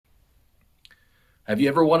Have you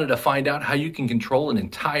ever wanted to find out how you can control an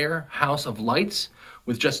entire house of lights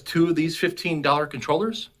with just two of these $15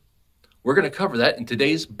 controllers? We're going to cover that in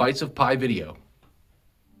today's Bites of Pi video.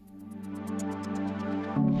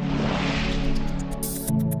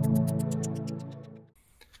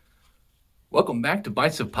 Welcome back to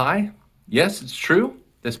Bites of Pi. Yes, it's true.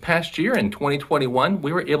 This past year in 2021,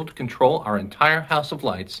 we were able to control our entire house of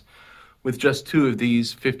lights with just two of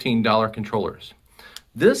these $15 controllers.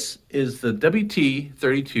 This is the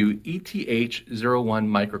WT32ETH01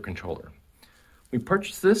 microcontroller. We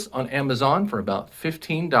purchased this on Amazon for about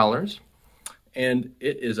 $15, and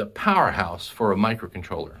it is a powerhouse for a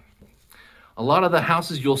microcontroller. A lot of the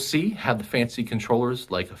houses you'll see have the fancy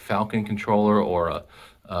controllers like a Falcon controller or a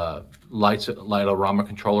Light-O-Rama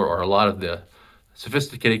controller, or a lot of the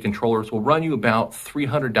sophisticated controllers will run you about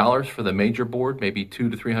 $300 for the major board, maybe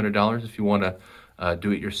 $200 to $300 if you want to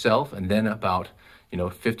do it yourself, and then about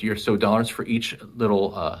 $50 or so for each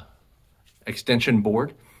little extension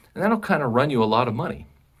board, and that'll kind of run you a lot of money.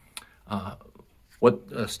 What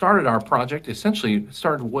started our project essentially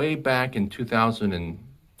started way back in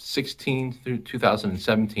 2016 through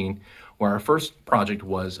 2017, where our first project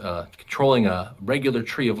was controlling a regular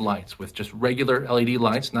tree of lights with just regular LED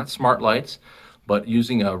lights, not smart lights, but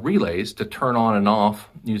using relays to turn on and off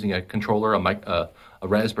using a controller, a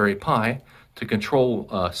Raspberry Pi, to control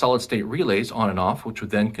solid-state relays on and off, which would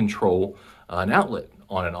then control an outlet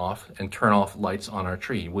on and off and turn off lights on our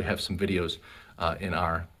tree. We have some videos in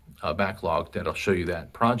our backlog that'll show you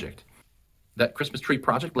that project. That Christmas tree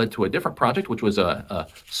project led to a different project, which was a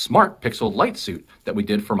smart pixel light suit that we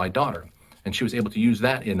did for my daughter. And she was able to use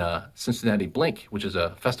that in Cincinnati Blink, which is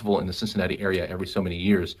a festival in the Cincinnati area every so many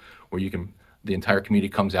years, where the entire community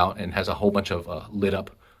comes out and has a whole bunch of lit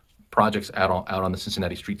up projects out on the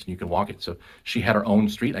Cincinnati streets, and you can walk it. So she had her own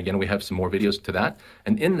street. Again, we have some more videos to that.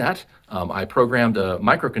 And in that, I programmed a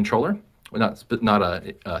microcontroller, well, not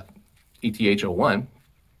a ETH01,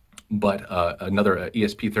 but another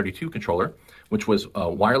ESP32 controller, which was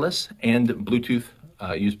wireless and Bluetooth,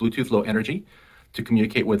 used Bluetooth low energy to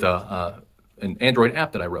communicate with an Android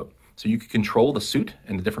app that I wrote. So you could control the suit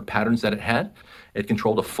and the different patterns that it had. It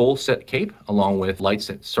controlled a full set cape along with lights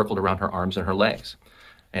that circled around her arms and her legs.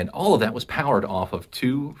 And all of that was powered off of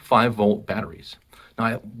two 5-volt batteries.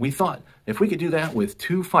 Now, we thought, if we could do that with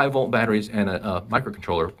two 5-volt batteries and a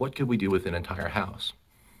microcontroller, what could we do with an entire house?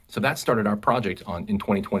 So that started our project in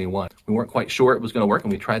 2021. We weren't quite sure it was going to work,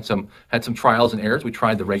 and we had some trials and errors. We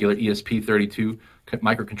tried the regular ESP32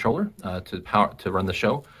 microcontroller to run the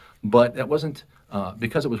show, but that wasn't,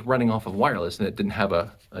 because it was running off of wireless and it didn't have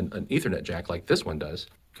an Ethernet jack like this one does.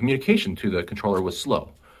 Communication to the controller was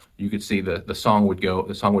slow. You could see the song would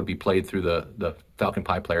be played through the Falcon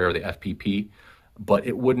Pi player or the FPP, but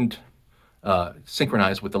it wouldn't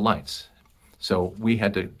synchronize with the lights. So we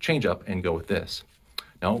had to change up and go with this.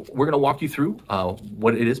 Now, we're going to walk you through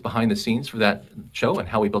what it is behind the scenes for that show and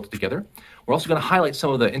how we built it together. We're also going to highlight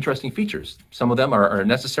some of the interesting features. Some of them are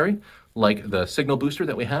necessary, like the signal booster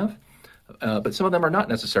that we have, but some of them are not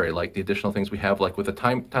necessary, like the additional things we have, like with a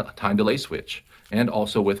time delay switch, and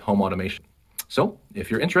also with home automation. So, if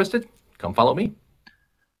you're interested, come follow me.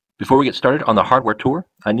 Before we get started on the hardware tour,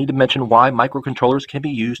 I need to mention why microcontrollers can be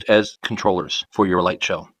used as controllers for your light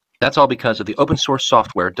show. That's all because of the open source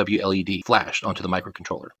software WLED flashed onto the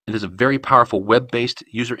microcontroller. It is a very powerful web-based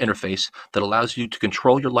user interface that allows you to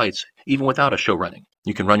control your lights even without a show running.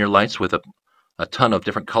 You can run your lights with a ton of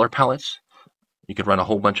different color palettes. You can run a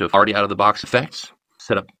whole bunch of already out-of-the-box effects,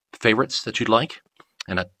 set up favorites that you'd like,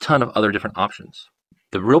 and a ton of other different options.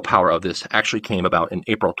 The real power of this actually came about in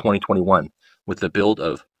April 2021 with the build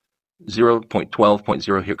of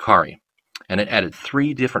 0.12.0 Hikari, and it added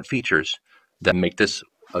 3 different features that make this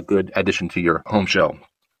a good addition to your home show.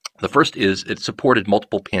 The first is it supported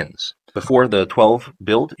multiple pins. Before the 12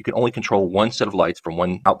 build, you could only control one set of lights from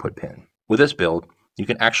one output pin. With this build, you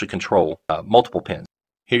can actually control multiple pins.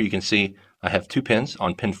 Here you can see I have 2 pins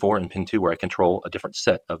on pin 4 and pin 2 where I control a different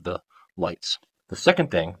set of the lights. The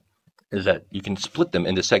second thing is that you can split them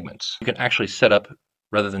into segments. You can actually set up,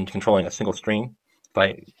 rather than controlling a single stream, if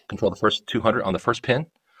I control the first 200 on the first pin,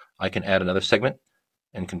 I can add another segment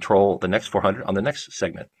and control the next 400 on the next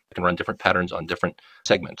segment. I can run different patterns on different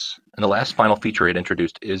segments. And the last final feature it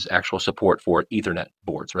introduced is actual support for Ethernet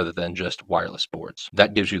boards rather than just wireless boards.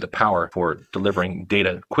 That gives you the power for delivering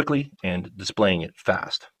data quickly and displaying it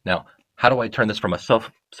fast. Now, how do I turn this from a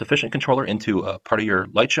self-sufficient controller into a part of your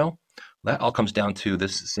light show? That all comes down to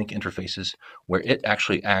this sync interfaces, where it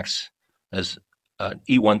actually acts as an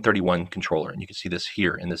E131 controller. And you can see this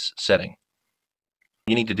here in this setting.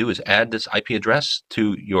 What you need to do is add this IP address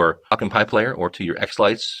to your Falcon Pi player or to your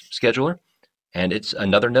X-Lights scheduler, And it's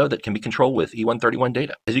another node that can be controlled with E131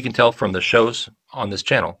 data. As you can tell from the shows on this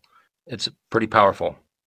channel, it's pretty powerful.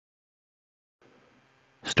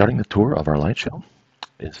 Starting the tour of our light show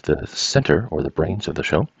is the center, or the brains of the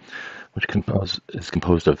show, which is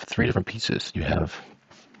composed of three different pieces. You have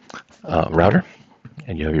a router,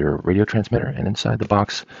 and you have your radio transmitter, and inside the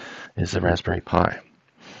box is the Raspberry Pi.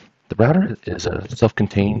 The router is a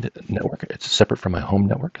self-contained network. It's separate from my home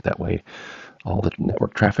network. That way all the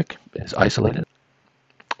network traffic is isolated.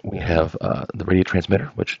 We have the radio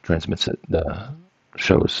transmitter, which transmits the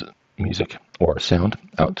show's music or sound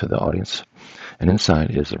out to the audience. And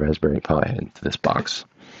inside is the Raspberry Pi into this box.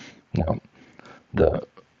 Now, the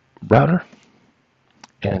router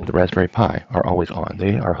and the Raspberry Pi are always on.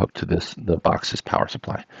 They are hooked to the box's power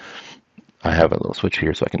supply. I have a little switch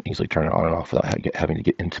here so I can easily turn it on and off without having to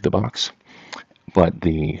get into the box. But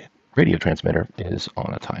the radio transmitter is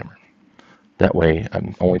on a timer. That way,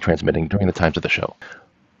 I'm only transmitting during the times of the show.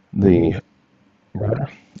 The router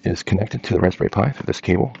is connected to the Raspberry Pi through this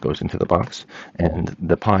cable, goes into the box, and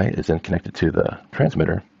the Pi is then connected to the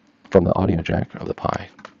transmitter from the audio jack of the Pi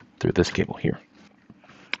through this cable here.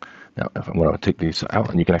 Now, if I'm going to take these out,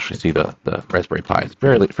 and you can actually see the Raspberry Pi. It's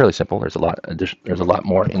fairly simple. There's a lot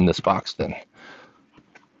more in this box than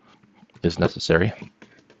is necessary.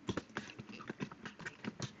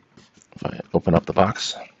 If I open up the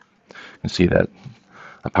box, you can see that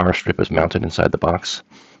a power strip is mounted inside the box,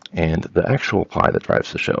 and the actual Pi that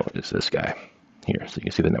drives the show is this guy here. So you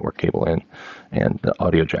can see the network cable in and the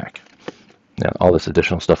audio jack. Now, all this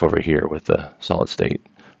additional stuff over here with the solid state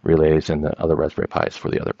relays and the other Raspberry Pis for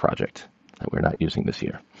the other project that we're not using this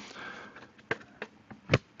year.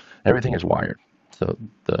 Everything is wired. So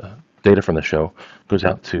the data from the show goes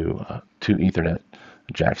out to two Ethernet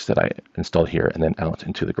jacks that I installed here and then out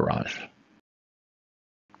into the garage.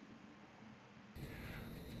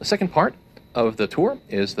 The second part of the tour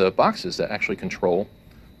is the boxes that actually control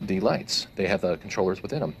the lights. They have the controllers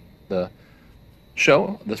within them. The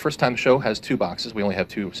first time show has two boxes. We only have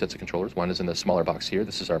two sets of controllers. One is in the smaller box here.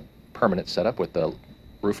 This is our permanent setup with the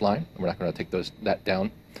roof line. We're not going to take that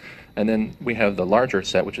down. And then we have the larger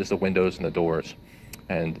set, which is the windows and the doors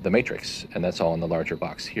and the matrix, and that's all in the larger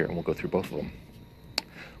box here, and we'll go through both of them.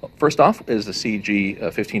 First off is the CG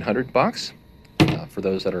 1500 box. For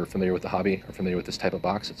those that are familiar with the hobby or familiar with this type of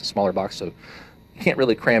box, it's a smaller box, so you can't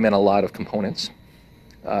really cram in a lot of components.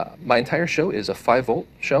 My entire show is a 5-volt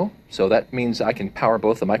show, so that means I can power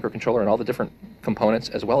both the microcontroller and all the different components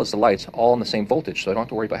as well as the lights all on the same voltage, so I don't have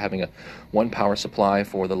to worry about having one power supply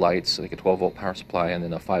for the lights, like a 12-volt power supply, and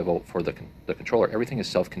then a 5-volt for the controller. Everything is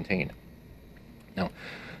self-contained. Now,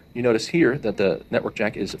 you notice here that the network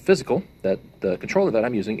jack is physical, that the controller that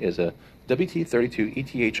I'm using is a WT32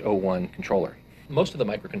 ETH01 controller. Most of the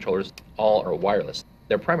microcontrollers all are wireless.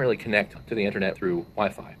 They primarily connect to the internet through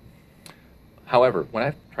Wi-Fi. However, when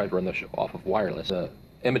I tried to run the show off of wireless, the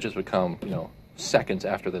images would come, seconds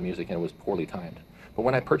after the music, and it was poorly timed. But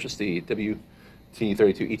when I purchased the WT32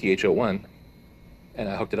 ETH01 and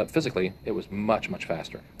I hooked it up physically, it was much, much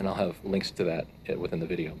faster. And I'll have links to that within the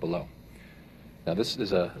video below. Now, this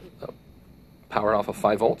is a power off of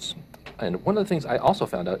 5 volts. And one of the things I also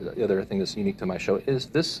found out, the other thing that's unique to my show, is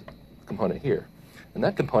this component here. And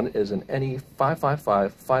that component is an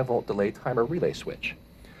NE555 5-volt delay timer relay switch.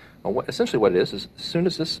 Now, essentially what it is as soon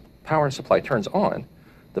as this power supply turns on,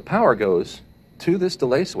 the power goes to this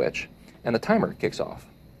delay switch and the timer kicks off.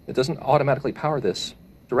 It doesn't automatically power this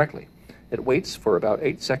directly. It waits for about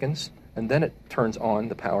 8 seconds and then it turns on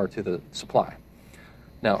the power to the supply.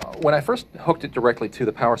 Now, when I first hooked it directly to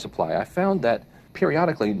the power supply, I found that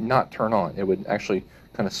periodically not turn on. It would actually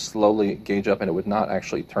kind of slowly gauge up and it would not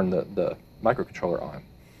actually turn the microcontroller on.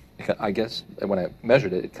 I guess when I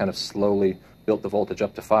measured it, it kind of slowly built the voltage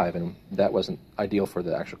up to 5, and that wasn't ideal for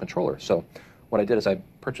the actual controller. So what I did is I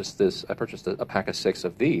purchased a pack of 6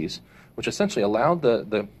 of these, which essentially allowed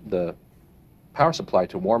the power supply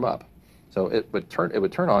to warm up. So it would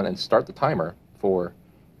turn on and start the timer for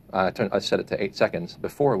I set it to 8 seconds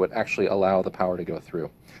before it would actually allow the power to go through.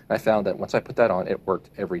 And I found that once I put that on, it worked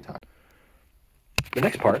every time. The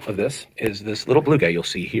next part of this is this little blue guy you'll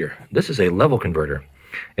see here. This is a level converter.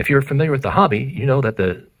 If you're familiar with the hobby, you know that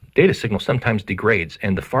the data signal sometimes degrades,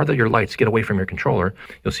 and the farther your lights get away from your controller,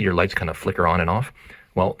 you'll see your lights kind of flicker on and off.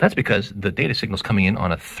 Well, that's because the data signal is coming in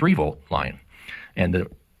on a 3-volt line, and the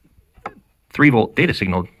 3-volt data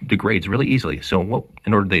signal degrades really easily. So what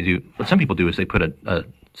some people do is they put a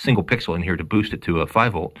single pixel in here to boost it to a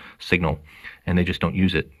 5-volt signal, and they just don't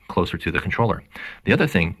use it closer to the controller. The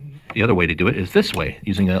other way to do it is this way,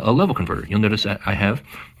 using a level converter. You'll notice that I have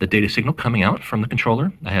the data signal coming out from the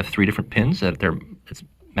controller. I have 3 different pins that it's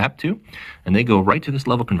map to, and they go right to this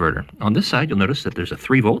level converter. On this side, you'll notice that there's a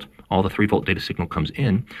 3 volt. All the 3 volt data signal comes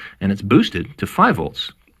in, and it's boosted to 5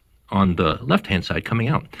 volts on the left-hand side coming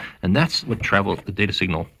out. And that's what the data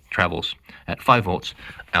signal travels at 5 volts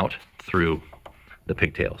out through the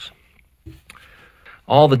pigtails.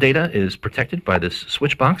 All the data is protected by this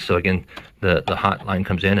switch box. So again, the hot line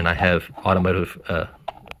comes in, and I have automotive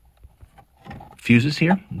fuses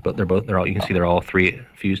here, but you can see they're all 3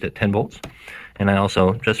 fused at 10 volts. And I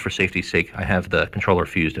also, just for safety's sake, I have the controller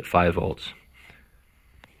fused at 5 volts.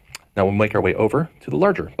 Now we'll make our way over to the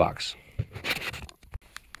larger box.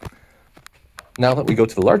 Now that we go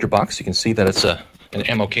to the larger box, you can see that it's an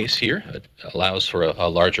ammo case here. It allows for a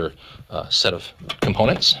larger set of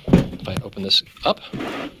components. If I open this up,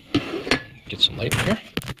 get some light in here.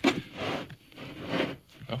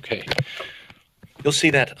 Okay. You'll see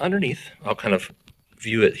that underneath, I'll kind of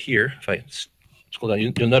view it here. If I scroll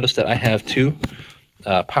down, you'll notice that I have 2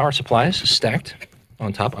 power supplies stacked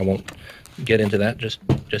on top. I won't get into that just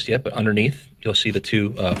yet, but underneath you'll see the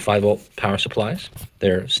 2 5-volt power supplies.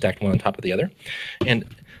 They're stacked one on top of the other. And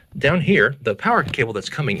down here, the power cable that's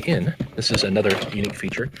coming in, this is another unique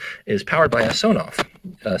feature, is powered by a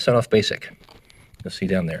Sonoff Basic. You'll see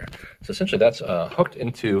down there. So essentially that's hooked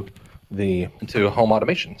into home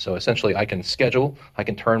automation. So essentially I can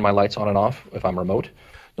turn my lights on and off if I'm remote.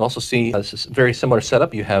 You'll also see this is a very similar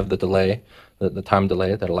setup. You have the delay, the time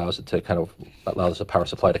delay that allows the power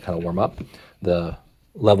supply to kind of warm up. The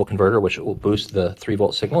level converter, which will boost the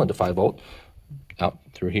 3-volt signal into 5-volt out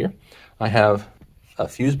through here. I have a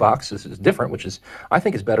fuse box. This is different, which I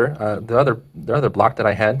think is better. The other block that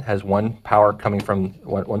I had has one power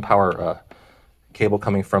cable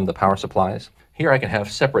coming from the power supplies. Here I can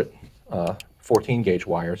have separate 14 gauge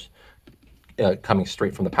wires coming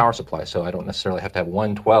straight from the power supply, so I don't necessarily have to have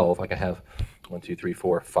 112. I can have 1, 2, 3,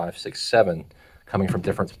 4, 5, 6, 7 coming from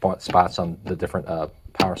different spots on the different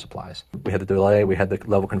power supplies. We had the delay, we had the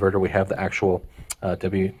level converter, we have the actual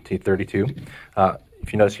WT32.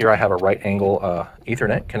 If you notice here, I have a right angle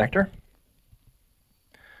Ethernet connector,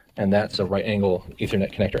 and that's a right angle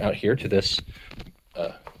Ethernet connector out here to this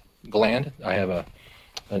gland. I have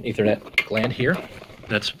an Ethernet gland here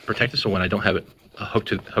that's protected, so when I don't have it hooked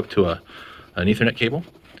to an Ethernet cable,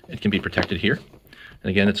 it can be protected here. And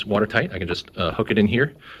again, it's watertight. I can just hook it in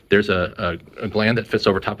here. There's a gland that fits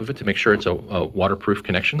over top of it to make sure it's a waterproof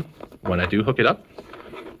connection when I do hook it up.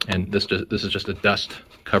 And this is just a dust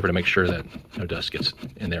cover to make sure that no dust gets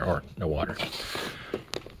in there or no water.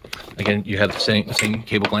 Again, you have the same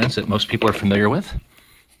cable glands that most people are familiar with.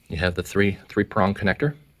 You have the three-prong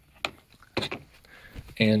connector.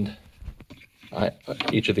 And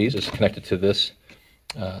each of these is connected to this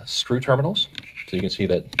screw terminals. So you can see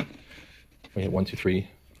that we have 1, 2, 3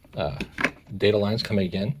 data lines coming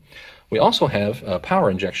again. We also have power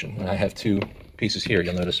injection, and I have 2 pieces here.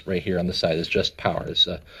 You'll notice right here on this side is just power. It's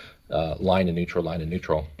line and neutral, and they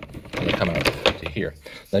come out to here.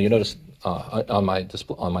 Now you notice on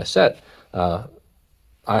my set,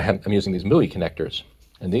 I'm using these MUI connectors,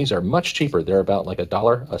 and these are much cheaper. They're about like $1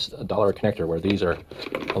 a connector, where these are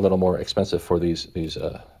a little more expensive for these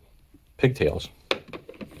pigtails.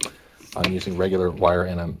 I'm using regular wire,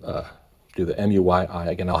 and I'm do the MUI.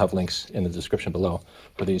 Again, I'll have links in the description below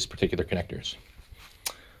for these particular connectors.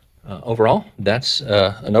 Overall, that's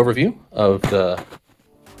an overview of the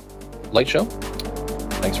light show.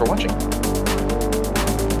 Thanks for watching.